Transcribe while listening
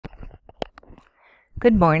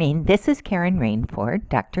Good morning. This is Karen Rainford,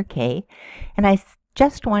 Dr. K, and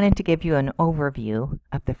just wanted to give you an overview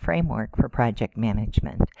of the framework for project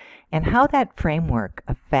management and how that framework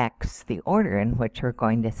affects the order in which we're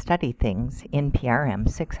going to study things in PRM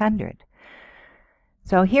 600.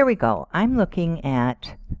 So here we go. I'm looking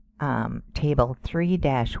at table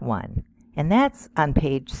 3-1, and that's on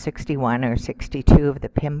page 61 or 62 of the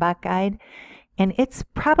PMBOK guide. And it's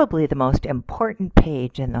probably the most important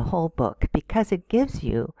page in the whole book because it gives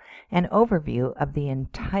you an overview of the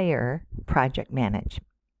entire project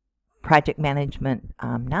management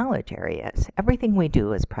knowledge areas. Everything we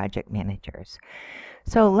do as project managers.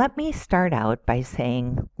 So let me start out by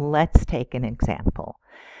saying, let's take an example.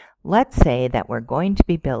 Let's say that we're going to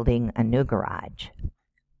be building a new garage,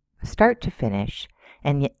 start to finish,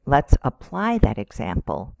 and let's apply that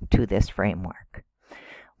example to this framework.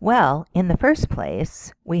 Well, in the first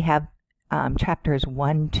place, we have chapters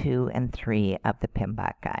 1, 2, and 3 of the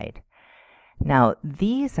PMBOK guide. Now,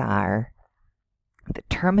 these are the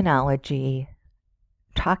terminology,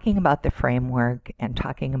 talking about the framework, and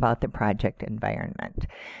talking about the project environment.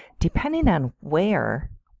 Depending on where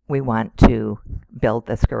we want to build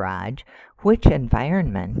this garage, which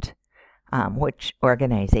environment, which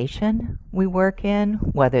organization we work in,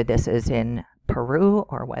 whether this is in Peru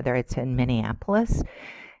or whether it's in Minneapolis,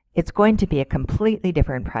 it's going to be a completely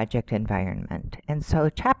different project environment. And so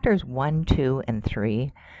chapters 1, 2, and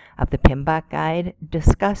 3 of the PMBOK guide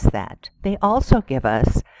discuss that. They also give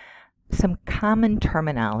us some common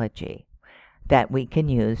terminology that we can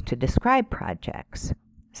use to describe projects.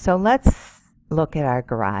 So let's look at our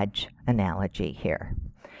garage analogy here.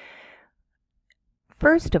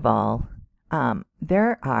 First of all,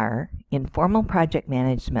 there are, in formal project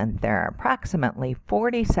management, there are approximately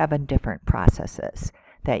 47 different processes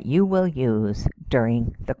that you will use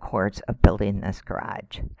during the course of building this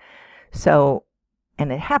garage. So,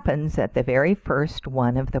 and it happens that the very first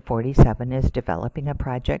one of the 47 is developing a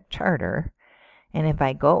project charter. And if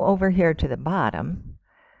I go over here to the bottom,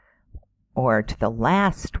 or to the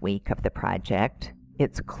last week of the project,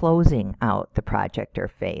 it's closing out the project or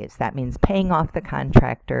phase. That means paying off the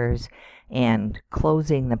contractors and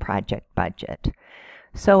closing the project budget.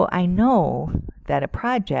 So I know that a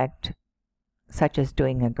project such as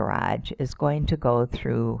doing a garage is going to go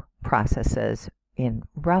through processes in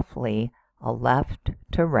roughly a left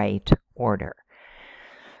to right order.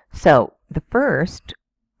 So the first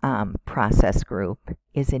process group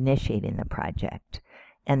is initiating the project,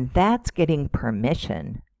 and that's getting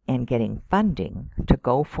permission and getting funding to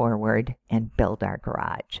go forward and build our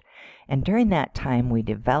garage. And during that time, we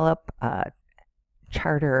develop a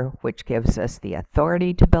charter which gives us the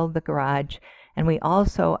authority to build the garage, and we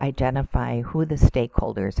also identify who the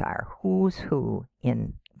stakeholders are, who's who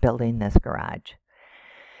in building this garage.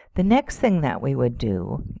 The next thing that we would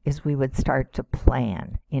do is we would start to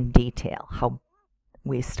plan in detail how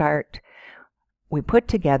we put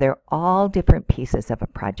together all different pieces of a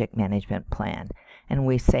project management plan. And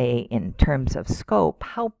we say in terms of scope,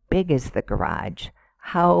 how big is the garage?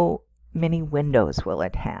 How many windows will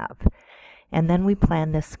it have? And then we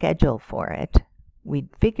plan the schedule for it. We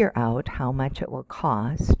figure out how much it will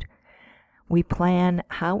cost. We plan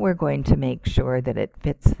how we're going to make sure that it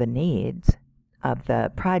fits the needs of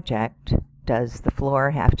the project. Does the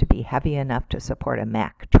floor have to be heavy enough to support a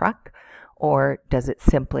Mack truck, or does it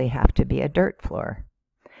simply have to be a dirt floor?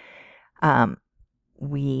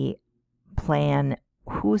 We plan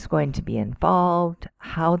who's going to be involved,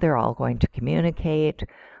 how they're all going to communicate,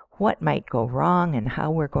 what might go wrong and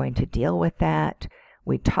how we're going to deal with that.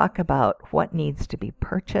 We talk about what needs to be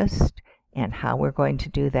purchased and how we're going to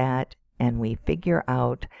do that, and we figure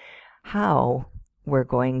out how we're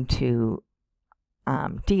going to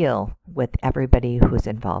deal with everybody who's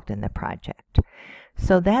involved in the project.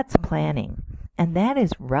 So that's planning, and that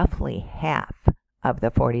is roughly half of the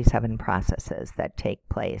 47 processes that take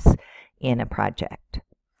place in a project.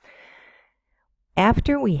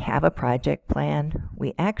 After we have a project plan,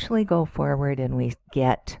 we actually go forward and we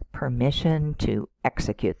get permission to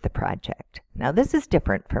execute the project. Now, this is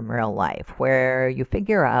different from real life, where you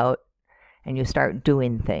figure out and you start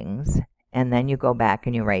doing things, and then you go back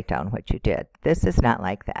and you write down what you did. This is not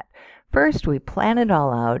like that. First, we plan it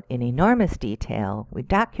all out in enormous detail, we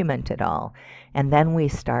document it all, and then we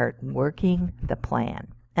start working the plan.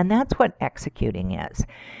 And that's what executing is.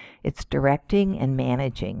 It's directing and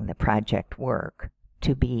managing the project work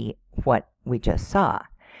to be what we just saw.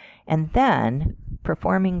 And then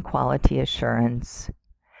performing quality assurance,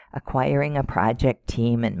 acquiring a project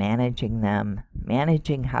team and managing them,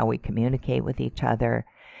 managing how we communicate with each other,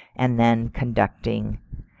 and then conducting,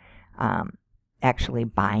 actually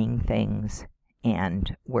buying things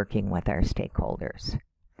and working with our stakeholders.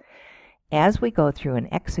 As we go through and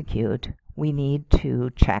execute, we need to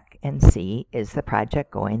check and see, is the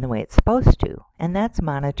project going the way it's supposed to? And that's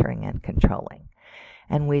monitoring and controlling.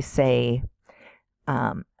 And we say,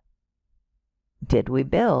 did we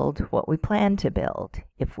build what we planned to build?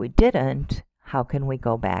 If we didn't, how can we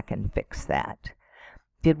go back and fix that?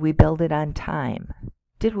 Did we build it on time?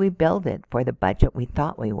 Did we build it for the budget we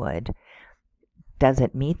thought we would? Does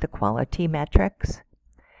it meet the quality metrics?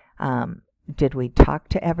 Did we talk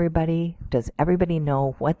to everybody? Does everybody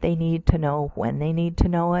know what they need to know when they need to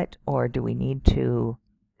know it? Or do we need to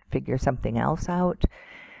figure something else out?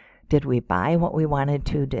 Did we buy what we wanted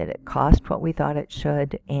to? Did it cost what we thought it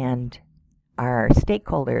should? And are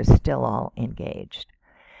stakeholders still all engaged?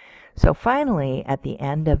 So finally, at the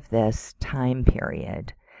end of this time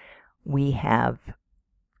period, we have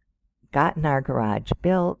gotten our garage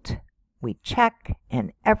built, we check,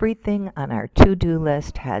 and everything on our to-do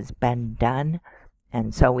list has been done,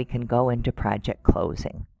 and so we can go into project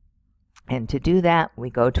closing. And to do that, we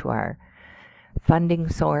go to our funding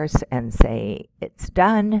source and say, it's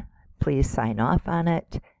done, please sign off on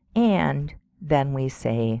it, and then we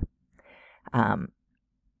say,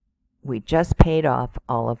 we just paid off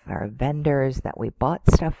all of our vendors that we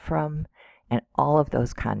bought stuff from, and all of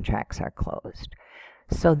those contracts are closed.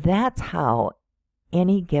 So that's how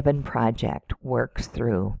any given project works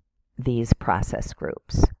through these process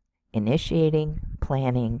groups: initiating,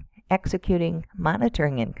 planning, executing,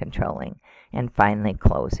 monitoring and controlling, and finally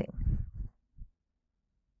closing.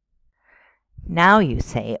 Now you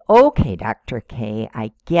say, okay, Dr. K,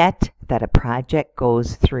 I get that a project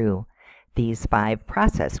goes through these 5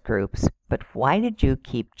 process groups, but why did you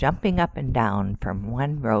keep jumping up and down from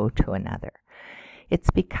one row to another? It's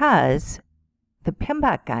because the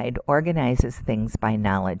PMBOK guide organizes things by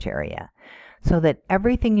knowledge area, so that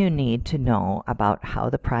everything you need to know about how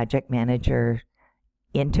the project manager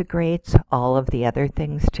integrates all of the other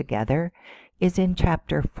things together is in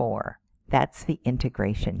Chapter 4. That's the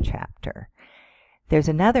integration chapter. There's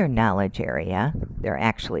another knowledge area. There are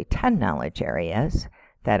actually 10 knowledge areas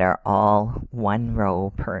that are all 1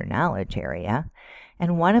 row per knowledge area,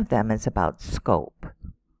 and one of them is about scope.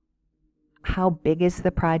 How big is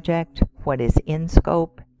the project, what is in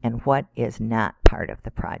scope, and what is not part of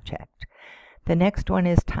the project. The next one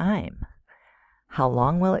is time. How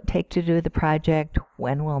long will it take to do the project?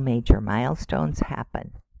 When will major milestones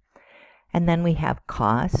happen? And then we have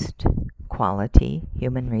cost, quality,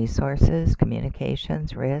 human resources,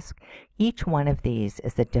 communications, risk. Each one of these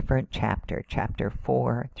is a different chapter, Chapter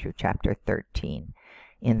 4 through Chapter 13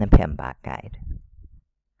 in the PMBOK guide.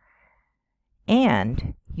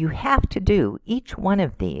 And you have to do each one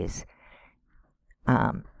of these,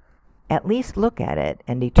 at least look at it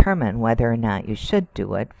and determine whether or not you should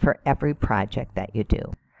do it for every project that you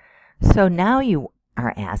do. So now you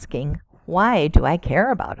are asking, why do I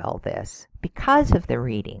care about all this? Because of the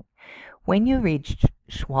reading. When you read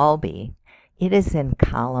Schwalbe, it is in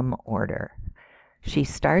column order. She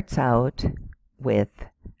starts out with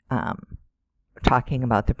talking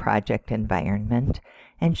about the project environment,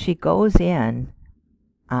 and she goes in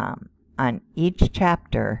on each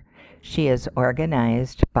chapter. She is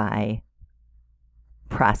organized by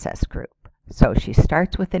process group. So she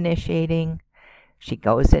starts with initiating, she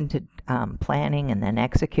goes into planning, and then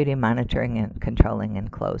executing, monitoring, and controlling,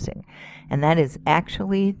 and closing. And that is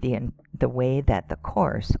actually the way that the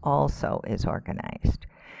course also is organized.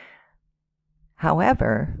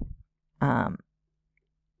 However,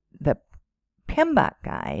 the PMBOK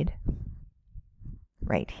guide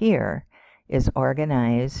right here is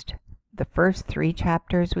organized. The first 3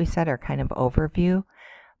 chapters we said are kind of overview,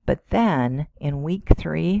 but then in week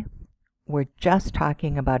 3 we're just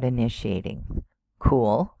talking about initiating.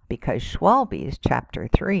 Cool, because Schwalbe's Chapter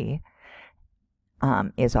 3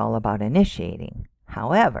 is all about initiating.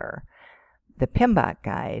 However, the PMBOK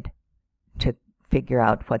guide, to figure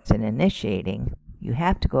out what's in initiating, you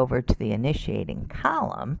have to go over to the initiating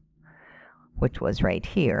column, which was right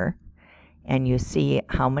here, and you see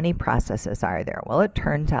how many processes are there. Well, it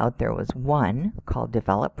turns out there was one called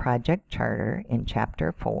Develop Project Charter in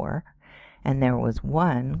Chapter 4, and there was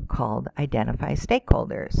one called Identify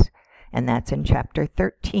Stakeholders, and that's in Chapter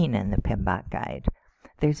 13 in the PMBOK guide.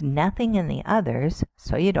 There's nothing in the others,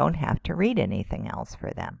 so you don't have to read anything else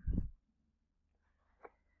for them.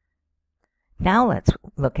 Now let's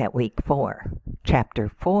look at week 4.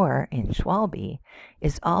 Chapter 4 in Schwalbe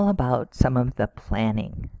is all about some of the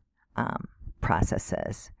planning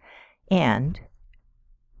processes, and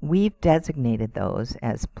we've designated those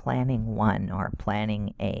as Planning 1 or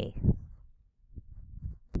Planning A.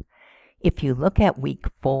 If you look at week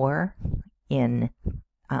 4 in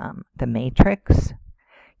the matrix,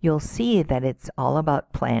 you'll see that it's all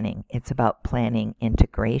about planning. It's about planning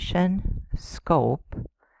integration, scope,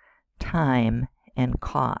 time, and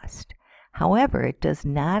cost. However, it does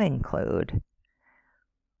not include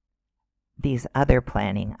these other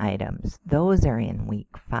planning items. Those are in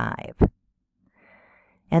week 5.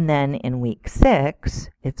 And then in week 6,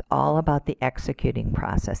 it's all about the executing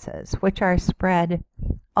processes, which are spread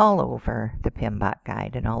all over the PMBOK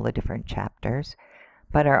guide and all the different chapters,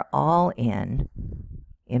 but are all in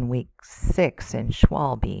week 6 in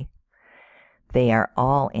Schwalbe. They are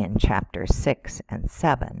all in chapter 6 and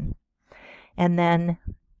 7. And then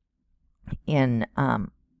in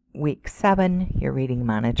week 7, you're reading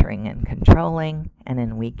monitoring and controlling, and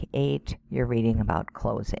in week 8, you're reading about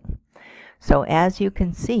closing. So as you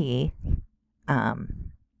can see,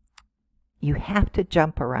 you have to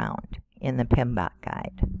jump around in the PMBOK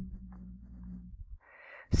guide.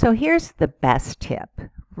 So here's the best tip.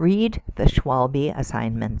 Read the Schwalbe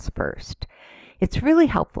assignments first. It's really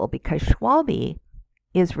helpful because Schwalbe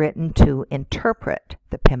is written to interpret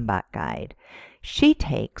the PMBOK guide. She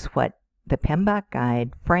takes what the PMBOK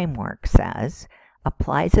guide framework says,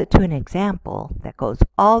 applies it to an example that goes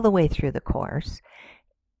all the way through the course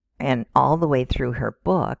and all the way through her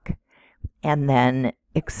book, and then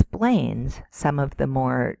explains some of the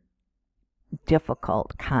more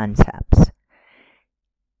difficult concepts.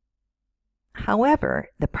 However,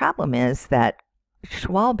 the problem is that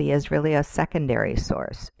Schwalbe is really a secondary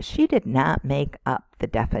source. She did not make up the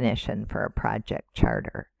definition for a project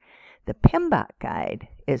charter. The PMBOK guide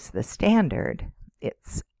is the standard.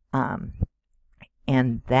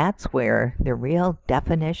 And that's where the real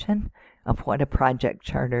definition of what a project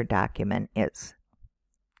charter document is.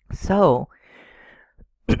 So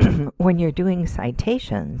when you're doing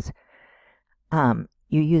citations,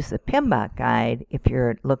 you use the PMBOK guide if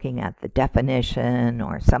you're looking at the definition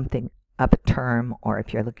or something of a term, or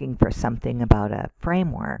if you're looking for something about a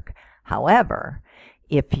framework. However,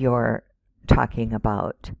 if you're talking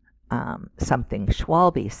about something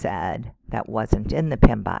Schwalbe said that wasn't in the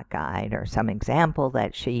PMBOK guide, or some example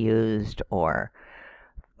that she used, or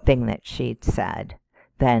thing that she'd said,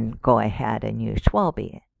 then go ahead and use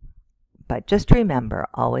Schwalbe. But just remember,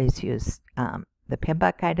 always use the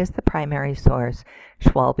PMBOK guide as the primary source.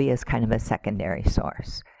 Schwalbe is kind of a secondary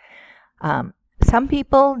source. Some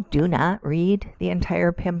people do not read the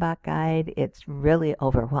entire PMBOK guide. It's really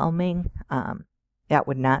overwhelming. That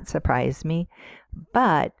would not surprise me.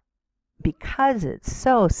 But because it's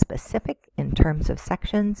so specific in terms of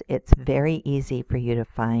sections, it's very easy for you to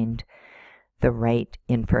find the right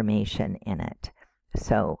information in it.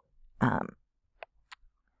 So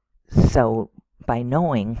by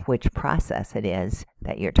knowing which process it is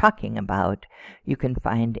that you're talking about, you can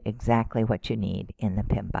find exactly what you need in the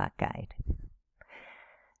PMBOK guide.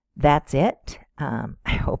 That's it.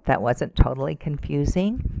 I hope that wasn't totally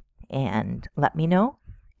confusing, and let me know,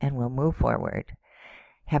 and we'll move forward.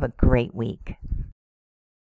 Have a great week.